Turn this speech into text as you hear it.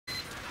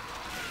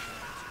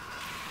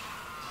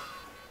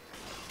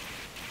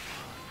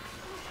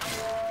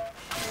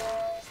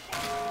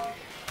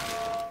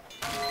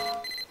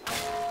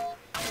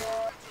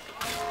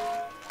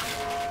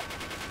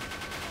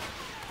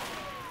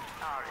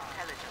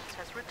intelligence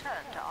has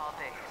returned to our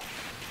base.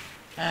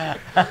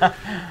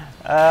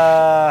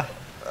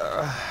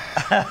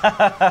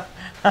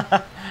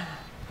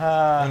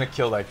 I'm gonna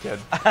kill that kid.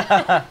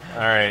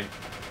 Alright.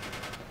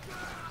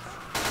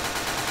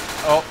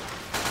 Oh.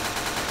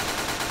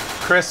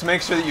 Chris,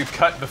 make sure that you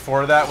cut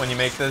before that when you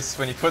make this,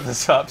 when you put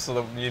this up, so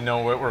that you know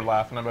what we're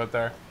laughing about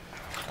there.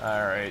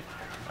 Alright.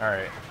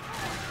 Alright.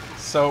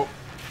 So,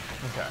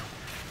 okay.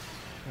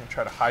 I'm gonna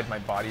try to hide my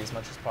body as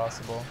much as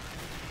possible.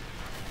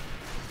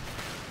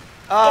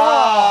 Oh,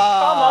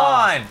 come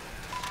on!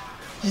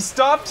 He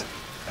stopped.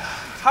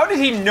 How did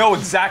he know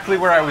exactly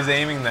where I was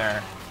aiming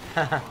there?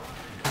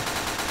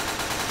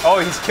 Oh,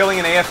 he's killing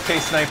an AFK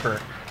sniper.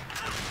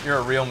 You're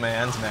a real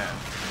man's man.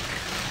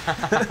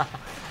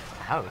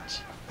 Ouch.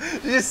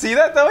 Did you see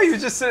that though? He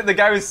was just sitting. The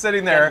guy was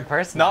sitting there,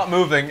 not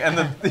moving, and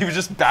then he was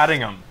just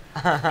batting him.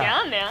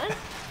 Yeah, man.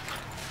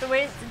 That's the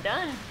way it's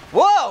done.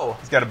 Whoa!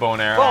 He's got a bow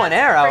and arrow. Bow and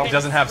arrow. He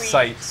doesn't have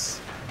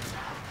sights.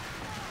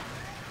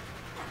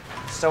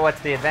 So what's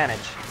the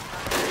advantage?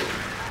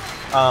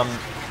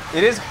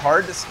 It is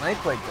hard to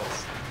snipe like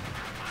this.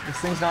 This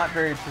thing's not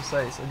very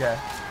precise. Okay.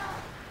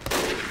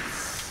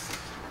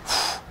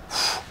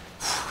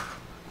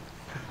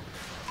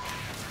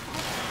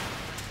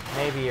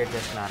 Maybe you're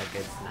just not a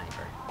good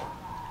sniper.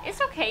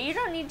 It's okay. You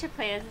don't need to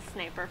play as a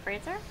sniper,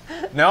 Fraser.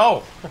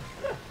 No.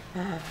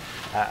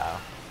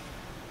 Uh-oh.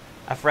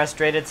 A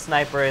frustrated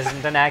sniper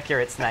isn't an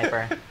accurate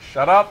sniper.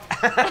 Shut up.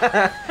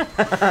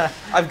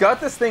 I've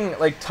got this thing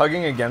like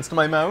tugging against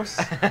my mouse.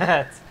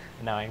 That's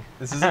annoying.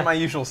 This isn't my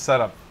usual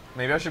setup.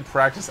 Maybe I should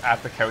practice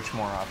at the couch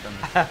more often.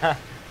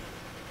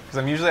 Because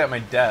I'm usually at my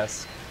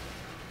desk.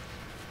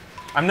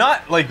 I'm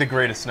not like the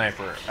greatest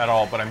sniper at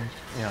all, but I'm,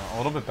 you know, a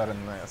little bit better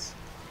than this.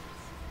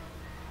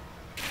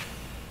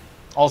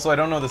 Also, I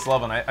don't know this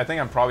level, and I think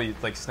I'm probably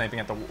like sniping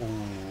at the. Ooh,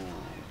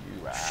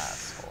 you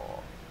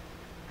asshole.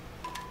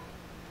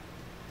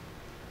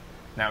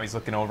 Now he's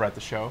looking over at the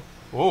show.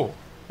 Oh,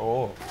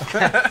 oh.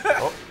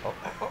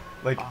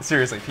 Like,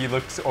 seriously, if he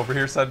looks over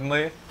here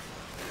suddenly.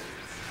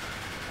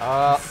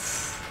 Oh,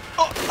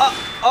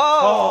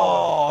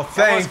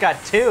 thank almost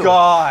got two.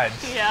 God.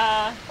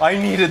 Yeah. I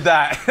needed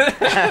that.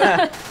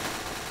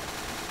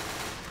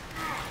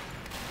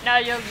 Now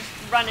you're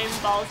just running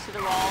balls to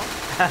the wall.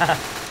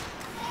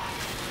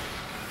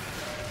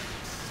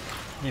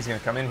 He's gonna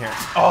come in here.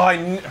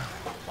 Oh,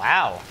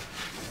 Wow.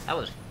 That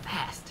was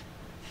fast.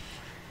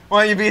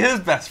 Why don't you be his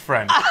best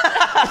friend? I'm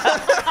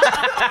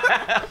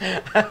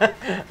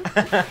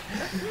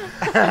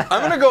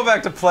gonna go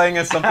back to playing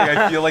as something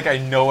I feel like I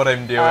know what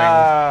I'm doing.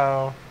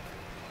 Oh.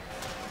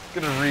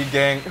 Gonna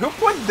regang. Who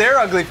put their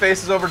ugly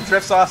faces over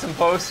Drift's awesome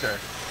poster?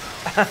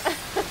 Was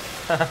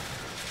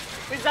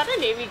that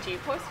an AVG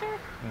poster?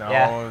 No,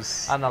 Yeah, it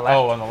was on the left.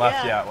 Oh, on the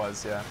left, Yeah. yeah, it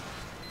was, yeah.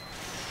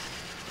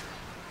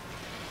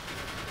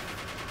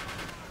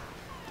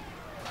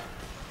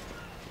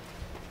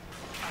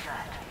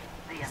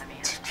 The enemy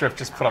is Drift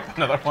just put up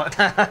another one.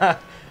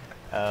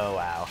 Oh,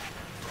 wow.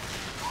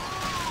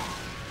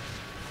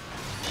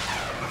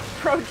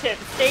 Pro tip,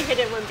 stay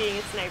hidden when being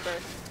a sniper.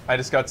 I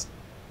just got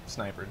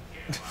sniped.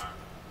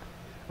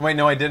 Wait,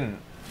 no, I didn't.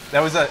 That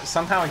was a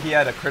somehow he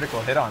had a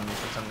critical hit on me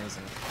for some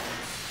reason.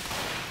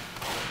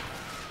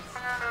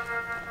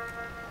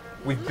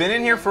 We've been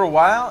in here for a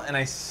while, and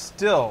I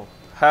still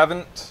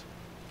haven't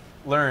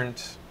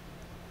learned.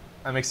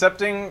 I'm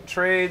accepting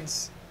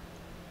trades.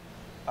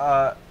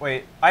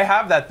 Wait, I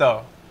have that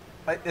though.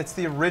 It's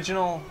the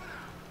original.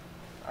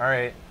 All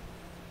right.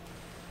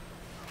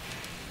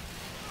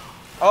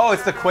 Oh,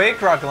 it's the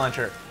Quake rocket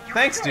launcher.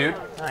 Thanks, dude.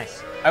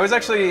 Nice. I was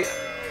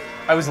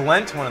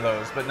lent one of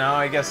those, but now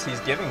I guess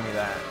he's giving me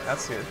that.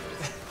 That's good.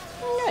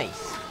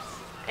 Nice.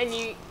 And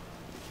you...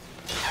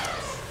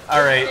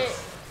 All right. A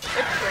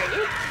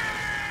trade?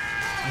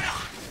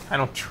 I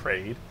don't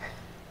trade.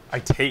 I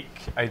take.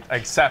 I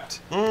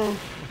accept. All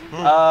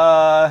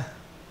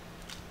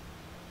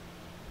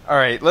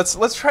right.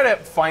 Let's try to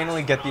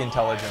finally get the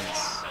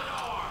intelligence.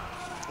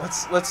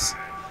 Let's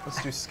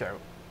do scout.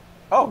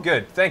 Oh,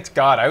 good. Thanks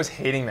God. I was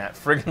hating that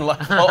friggin'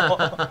 level.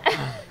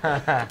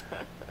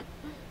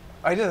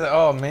 I did.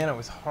 Oh man, it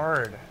was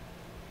hard.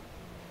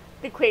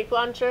 The Quake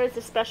launcher is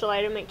a special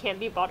item. It can't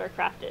be bought or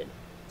crafted.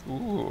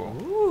 Ooh.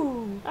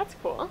 Ooh, that's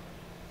cool.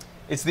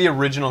 It's the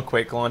original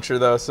Quake launcher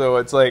though, so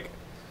it's like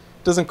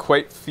doesn't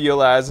quite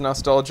feel as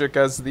nostalgic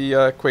as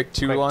the Quake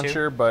 2 Quake 2?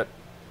 launcher, but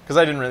because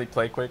I didn't really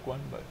play Quake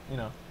 1, but you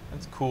know,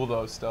 it's cool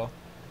though still.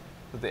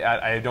 But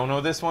I don't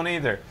know this one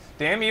either.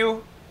 Damn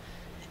you.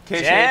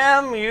 KJ.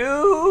 Damn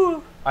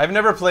you! I've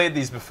never played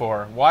these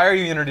before. Why are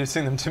you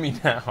introducing them to me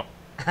now?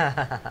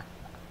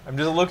 I'm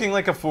just looking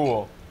like a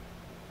fool.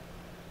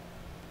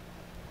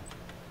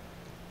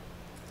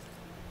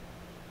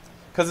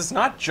 Because it's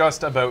not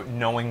just about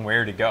knowing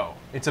where to go.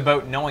 It's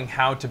about knowing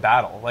how to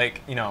battle.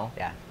 Like, you know,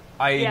 Yeah.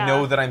 I Yeah.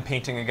 know that I'm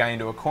painting a guy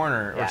into a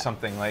corner or Yeah.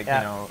 something. Like, Yeah.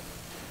 you know.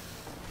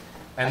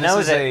 And I this know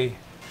is that-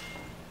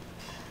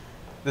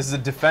 this is a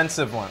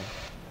defensive one.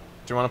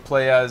 Do you want to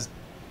play as...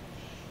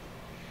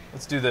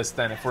 Let's do this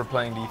then, if we're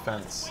playing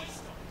defense.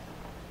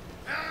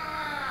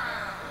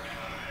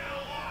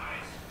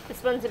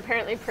 This one's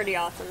apparently pretty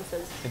awesome,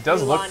 says It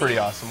does look Milani. pretty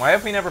awesome. Why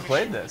have we never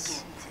played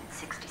this? Begins in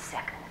 60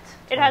 seconds.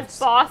 It has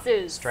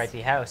bosses.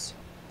 Stripey house.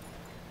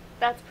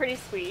 That's pretty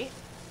sweet.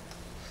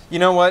 You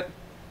know what?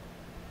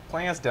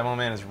 Playing as Demo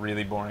Man is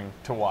really boring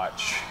to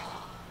watch.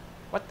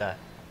 What the?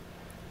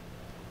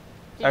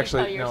 Did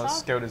Actually, you kill no, yourself?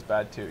 Scout is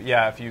bad too.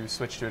 Yeah, if you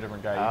switch to a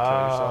different guy, you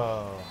kill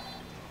yourself. Oh.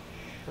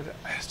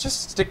 But,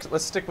 just stick.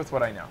 Let's stick with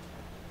what I know.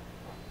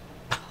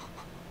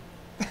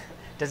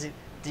 Does it?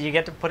 Do you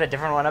get to put a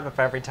different one up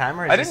every time,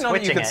 or is I he didn't know that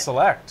you switching could it?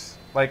 select.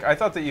 Like, I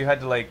thought that you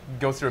had to like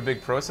go through a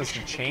big process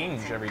to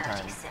change every 30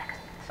 time. seconds.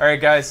 All right,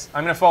 guys,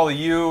 I'm gonna follow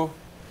you,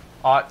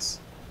 Otts.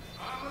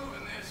 I'm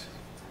moving this.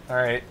 All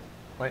right,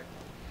 wait,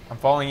 I'm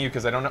following you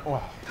because I don't know.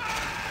 Oh.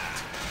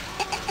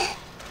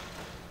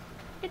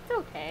 It's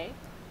okay.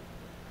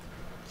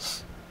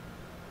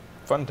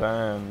 Fun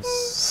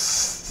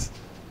times.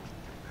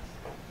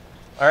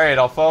 All right,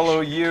 I'll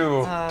follow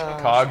you,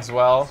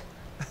 Cogswell.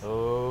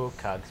 Oh,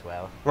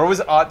 Cogswell. Where was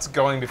Otts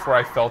going before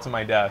I fell to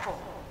my death?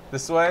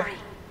 This way?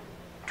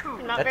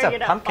 You're not That's very a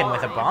good at pumpkin with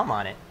a following. bomb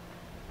on it.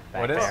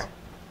 Back What is? there.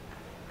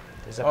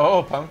 There's a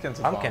Oh, pumpkins.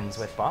 With pumpkins bombs.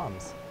 with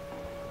bombs.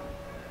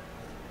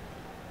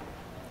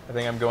 I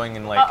think I'm going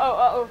in like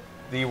Uh-oh.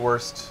 the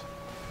worst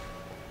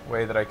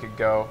way that I could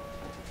go.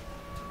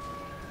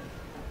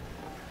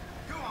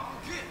 Come on,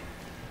 get.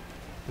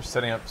 They're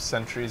setting up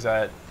sentries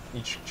at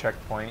each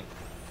checkpoint.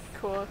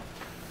 Cool.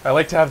 I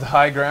like to have the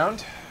high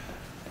ground.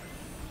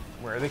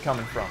 Where are they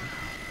coming from?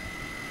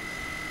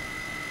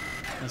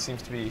 He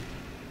seems to be.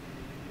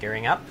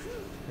 Gearing up.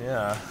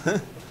 Yeah.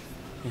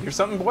 You hear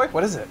something, boy?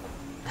 What is it?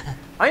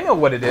 I know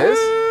what it is.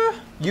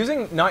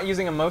 Not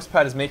using a mouse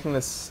pad is making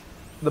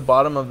the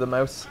bottom of the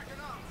mouse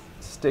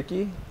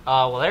sticky.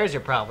 Oh, well, there's your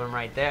problem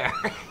right there.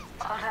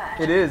 Alert.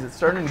 It is. It's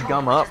starting to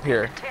gum up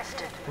here.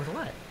 Tested. With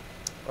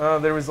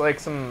what? There was like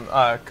some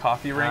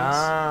coffee rings,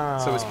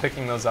 so it was Oh.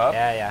 picking those up.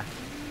 Yeah, yeah.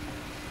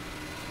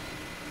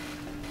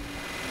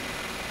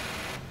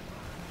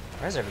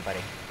 Where's everybody?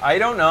 I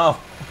don't know.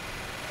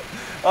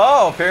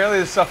 Oh, apparently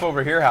there's stuff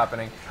over here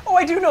happening. Oh,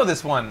 I do know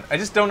this one. I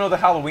just don't know the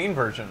Halloween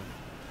version.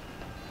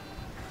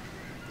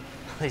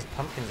 These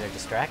pumpkins are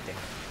distracting.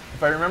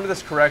 If I remember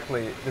this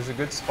correctly, there's a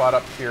good spot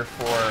up here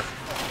for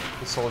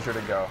the soldier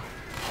to go.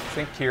 I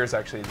think here's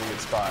actually the good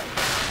spot.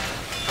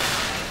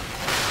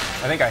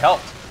 I think I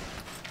helped.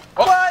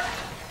 Oh. What?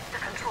 The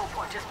control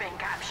point is being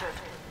captured.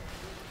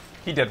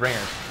 He did ringer.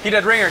 He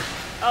did ringer.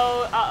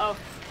 Oh, uh-oh.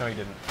 No, he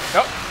didn't.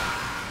 Nope.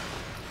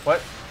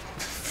 What?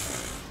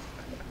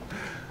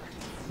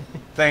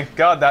 Thank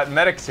God that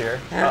medic's here.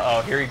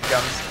 Uh-oh, here he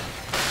comes.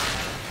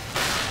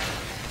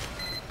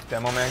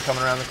 Demo Man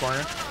coming around the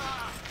corner.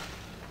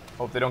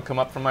 Hope they don't come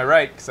up from my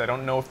right, because I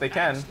don't know if they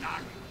can.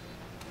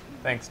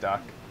 Thanks,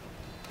 Doc.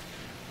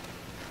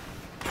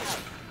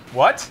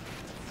 What?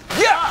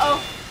 Yeah!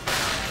 Uh-oh.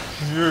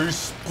 You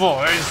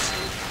spies!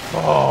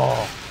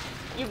 Oh,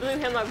 You blew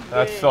him up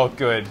that good. felt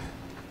good.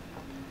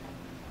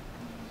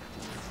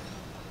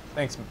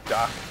 Thanks,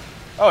 Doc.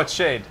 Oh, it's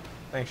Shade.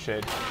 Thanks,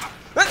 Shade.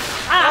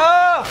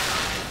 Ah! Oh!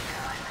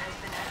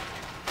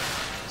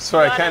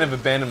 Sorry, I kind of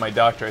abandoned my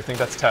doctor. I think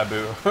that's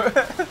taboo.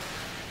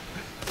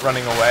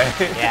 Running away.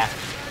 Yeah.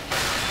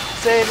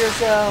 Save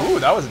yourself. Ooh,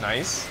 that was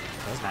nice.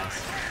 That was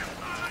nice.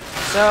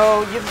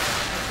 So, you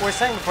were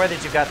saying before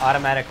that you've got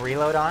automatic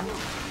reload on?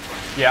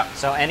 Yeah.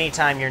 So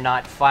anytime you're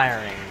not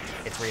firing,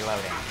 it's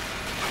reloading.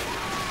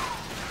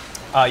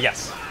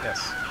 Yes.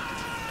 Yes.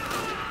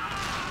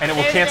 And it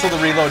will There's cancel the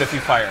their reload if you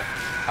fire.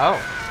 Oh,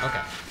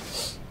 okay.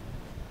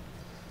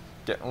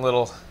 Getting a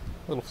little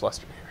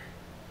flustered here.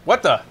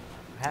 What the?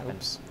 What happened?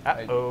 Oops.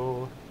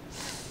 Uh-oh.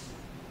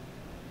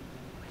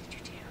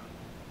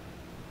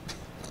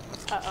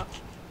 Uh-oh.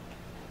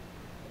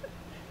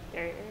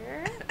 There.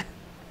 There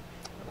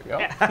we go.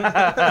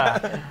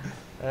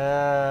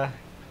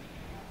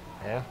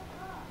 Yeah.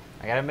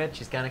 I gotta admit,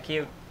 she's kind of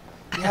cute.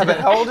 Yeah, but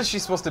how old is she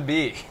supposed to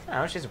be?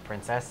 Oh, she's a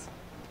princess.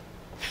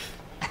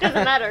 Doesn't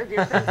matter if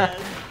you're a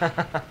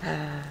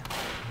princess.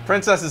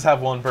 Princesses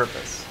have one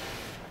purpose.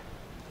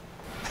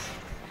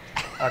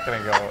 Not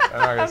gonna go. I'm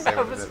not gonna say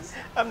what it is.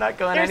 I'm not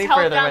going There's any help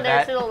further down with there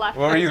that. to the left.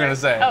 What were you Sir. gonna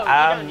say? Oh, you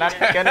I'm don't not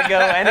need it. gonna go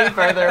any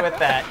further with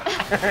that.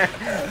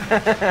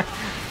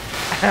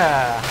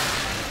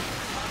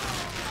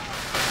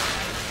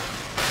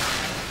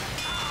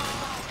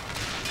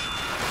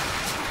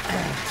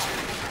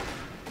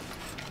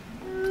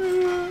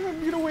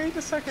 I'm gonna wait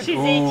a second. She's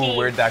Ooh, 18.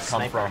 where'd that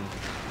come Sniper. from?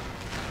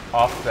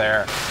 Off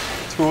there.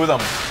 Two of them.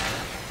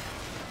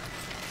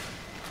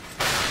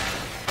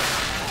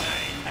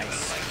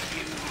 Nice.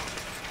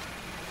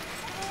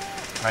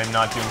 I'm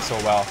not doing so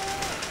well.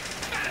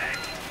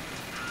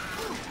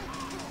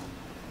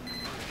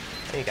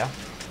 There you go.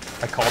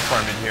 I called for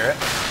him, didn't hear it.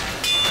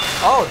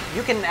 Oh,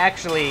 you can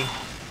actually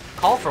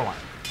call for one.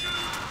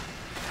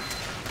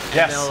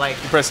 Yes. they'll,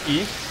 like- You press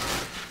E.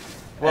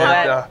 Well,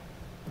 and, that-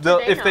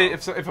 They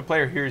know. if a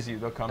player hears you,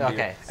 they'll come to you.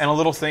 Okay. And a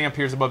little thing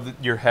appears above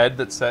your head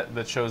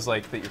that shows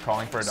like that you're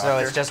calling for a doctor. so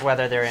it's just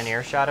whether they're in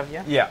earshot of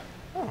you? Yeah.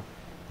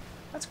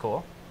 That's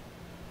cool.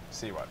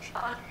 See, watch.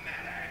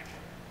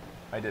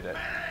 I did it.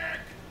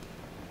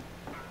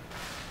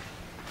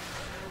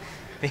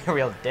 Be a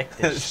real dick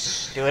to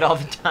do it all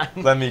the time.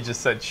 Lemmy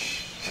just said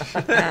shh.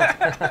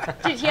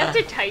 Did he have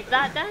to type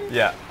that then?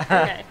 Yeah.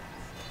 Okay.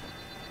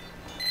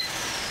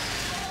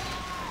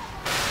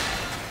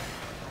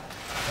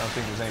 I don't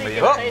think there's anybody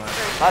Think else. it's online.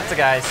 safe Lots of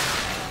guys.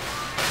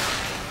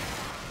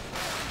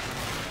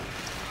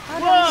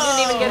 Whoa!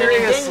 Didn't even get any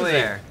dings Seriously.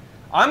 there.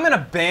 I'm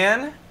gonna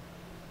ban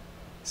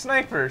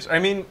snipers. I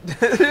mean,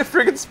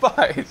 friggin'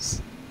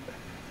 spies.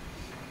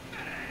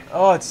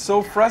 Oh, it's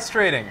so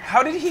frustrating.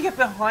 How did he get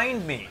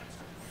behind me?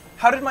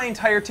 How did my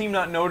entire team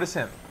not notice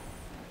him?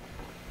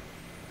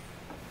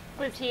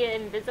 Was he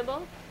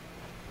invisible?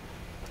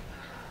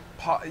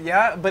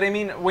 Yeah, but I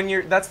mean,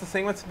 when that's the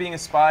thing with being a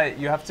spy,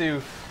 you have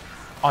to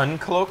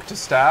uncloak to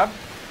stab,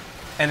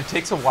 and it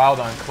takes a while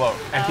to uncloak,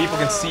 and people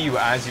can see you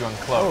as you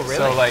uncloak. Oh, really?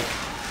 So like,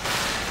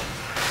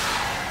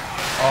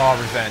 oh,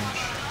 revenge.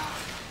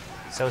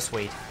 So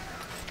sweet.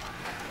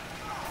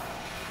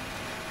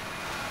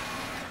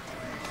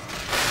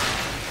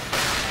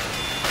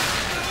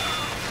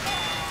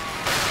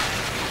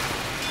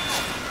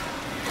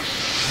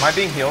 Am I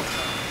being healed?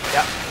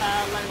 Yep.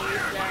 Let me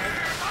use that.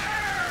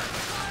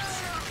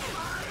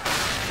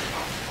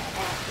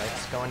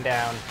 Lights going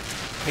down.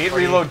 Hate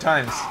 40. reload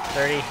times.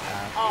 30. There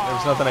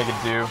was nothing I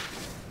could do.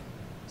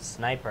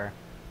 Sniper.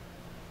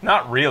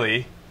 Not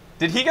really.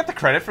 Did he get the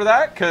credit for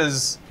that?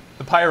 Because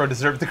the pyro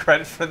deserved the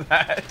credit for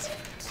that.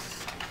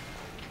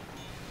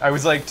 I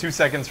was like 2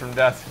 seconds from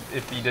death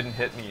if he didn't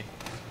hit me.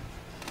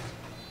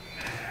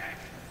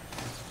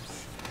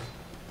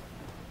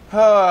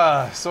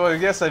 So I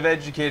guess I've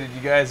educated you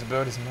guys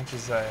about as much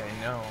as I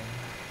know.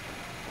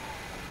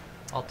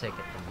 I'll take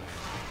it from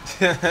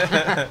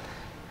you.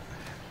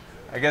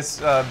 I guess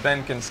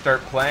Ben can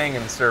start playing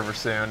in the server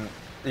soon.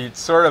 He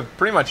sort of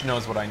pretty much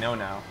knows what I know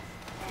now.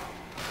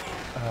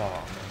 Oh,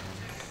 man.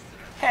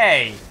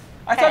 Hey!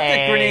 I thought that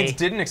Hey. grenades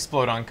didn't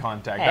explode on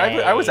contact.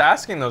 Hey. I was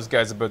asking those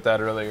guys about that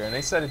earlier, and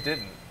they said it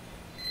didn't.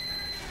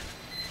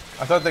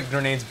 I thought that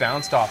grenades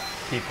bounced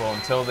off people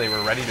until they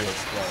were ready to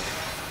explode.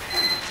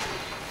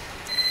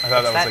 I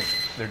thought that was What's that?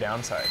 like their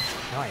downside.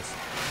 Nice.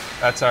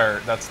 That's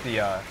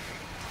the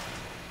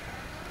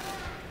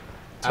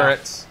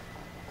turrets.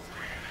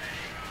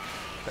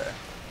 Okay.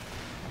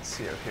 Let's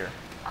see out here.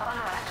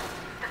 Alert.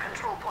 The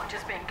control point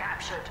is being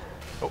captured.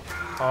 Oh.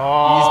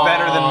 He's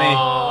better than me.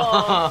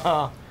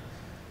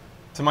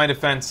 To my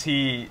defense,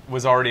 he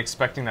was already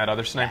expecting that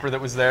other sniper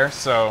that was there,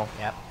 so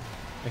Yep.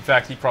 in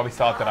fact, he probably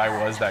thought that I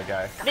was that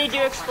guy. They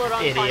do explode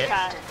on Idiot.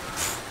 contact.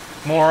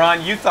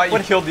 Moron, you thought you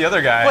What- killed the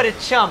other guy. What a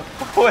chump.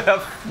 What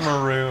a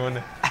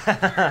maroon.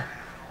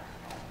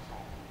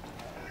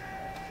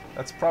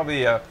 That's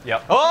probably a...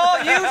 Yep. Oh,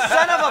 you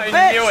son of a bitch!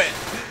 I knew it.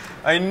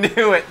 I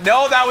knew it.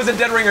 No, that was a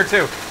dead ringer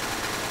too.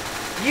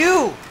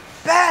 You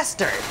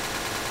bastard!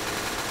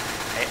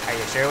 Hey, are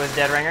you sure it was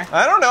Dead Ringer?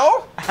 I don't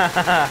know.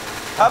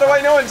 How do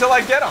I know until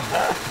I get him?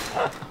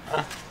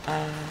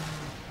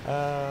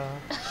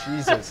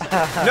 Jesus.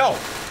 No.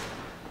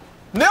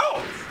 No.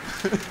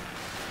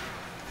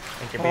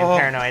 I think you're being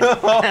paranoid.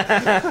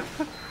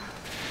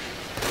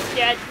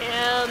 Get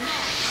him.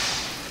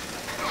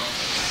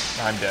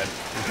 I'm dead.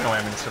 There's no way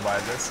I'm gonna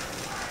survive this.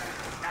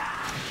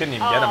 I couldn't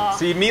even get him. Aw.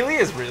 See, melee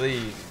is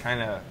really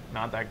kind of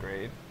not that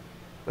great.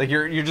 Like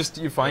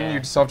you find Yeah.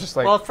 yourself just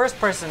like Well, first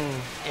person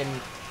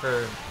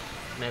for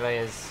melee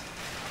is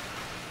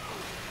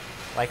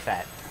like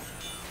that.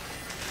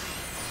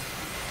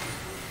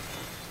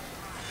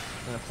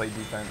 I'm gonna play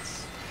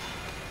defense.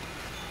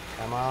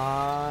 Come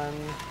on.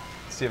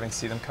 See if I can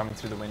see them coming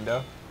through the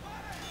window.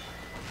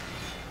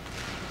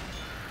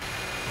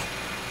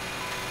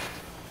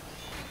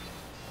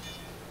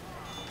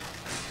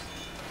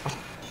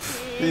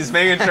 He's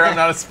making sure I'm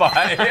not a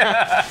spy.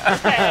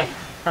 Okay.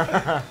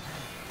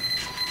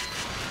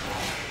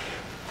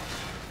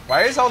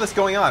 Why is all this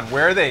going on?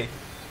 Where are they?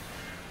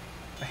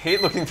 I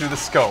hate looking through the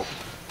scope.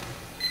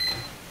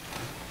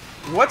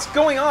 What's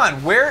going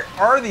on? Where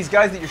are these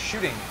guys that you're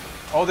shooting?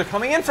 Oh, they're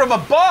coming in from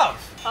above!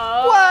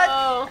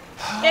 Oh.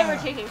 They were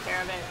taking care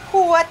of it.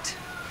 What?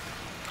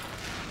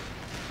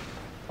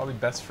 Probably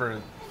best for...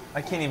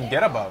 I can't even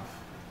get above.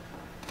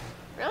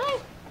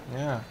 Really?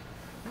 Yeah.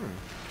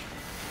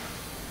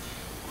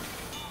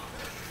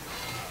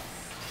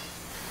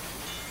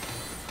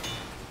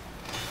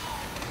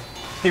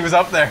 He was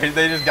up there.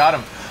 They just got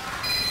him.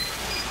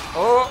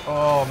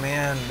 Oh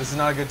man, this is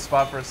not a good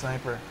spot for a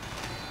sniper.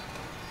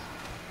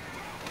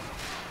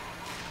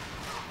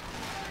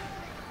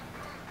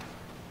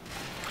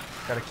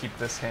 Gotta keep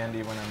this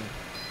handy when I'm...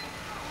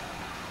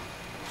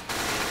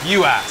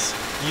 You ass.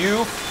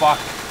 You fuck.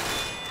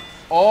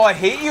 Oh, I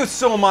hate you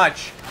so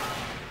much.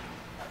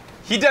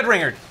 He dead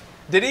ringered.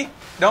 Did he?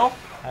 No?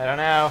 I don't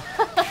know.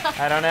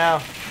 I don't know.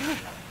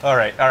 All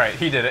right,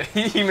 he did it.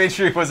 He made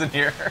sure he wasn't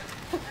here.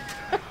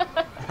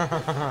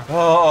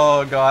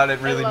 Oh god, it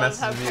really I love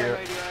messes how with you.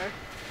 paranoid you are.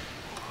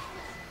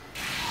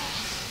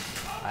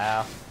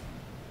 Wow.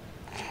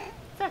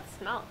 What's that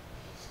smell?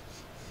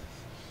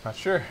 Not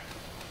sure.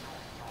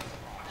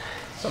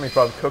 Somebody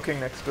probably cooking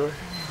next door.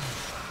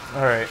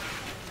 All right.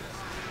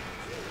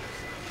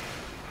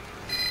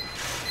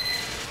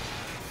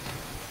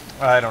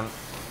 I don't...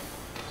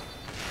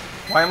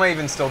 Why am I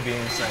even still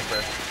being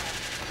sniper?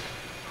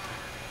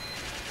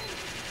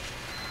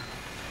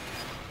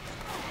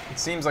 It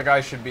seems like I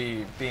should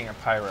be being a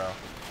pyro.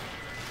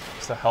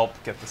 Just to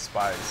help get the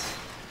spies.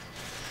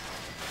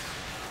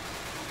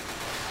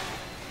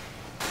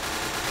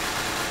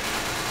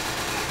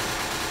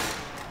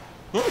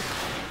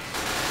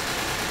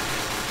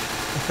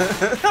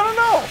 I don't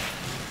know.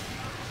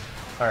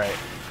 Alright.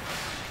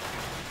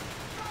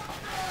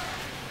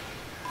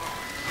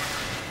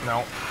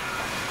 No.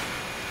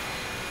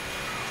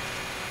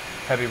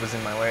 Heavy was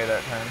in my way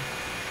that time.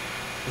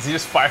 Is he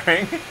just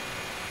firing? Looks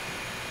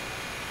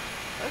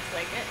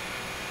like it.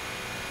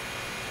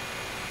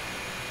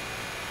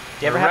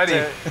 Do you ever We're have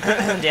ready.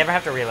 to? Do you ever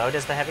have to reload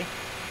as the heavy?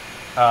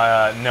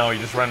 No, you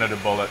just run out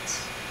of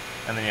bullets.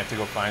 And then you have to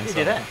go find You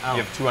some. do that? Oh.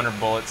 You have 200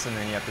 bullets and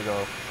then you have to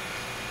go...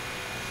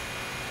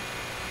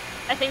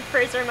 I think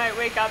Fraser might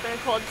wake up in a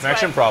cold sweat,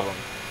 Connection problem.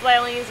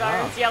 flailing his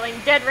arms, yelling,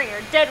 "Dead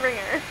ringer! Dead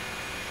ringer!"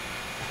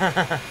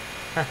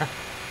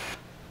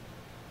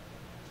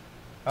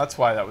 That's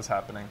why that was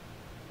happening.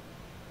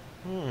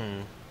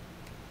 Hmm.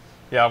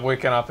 Yeah, I'm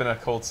waking up in a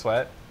cold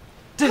sweat.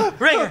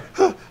 Ringer.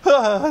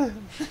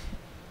 I'm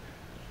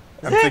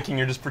thinking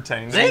you're just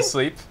pretending to be Zing.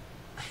 asleep.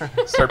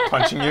 Start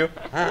punching you.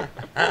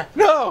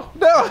 No,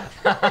 no.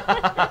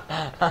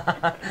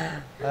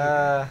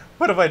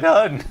 What have I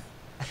done?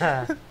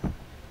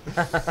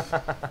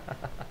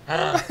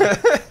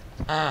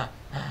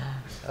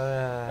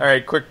 All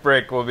right, quick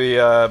break. We'll be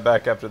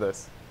back after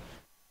this.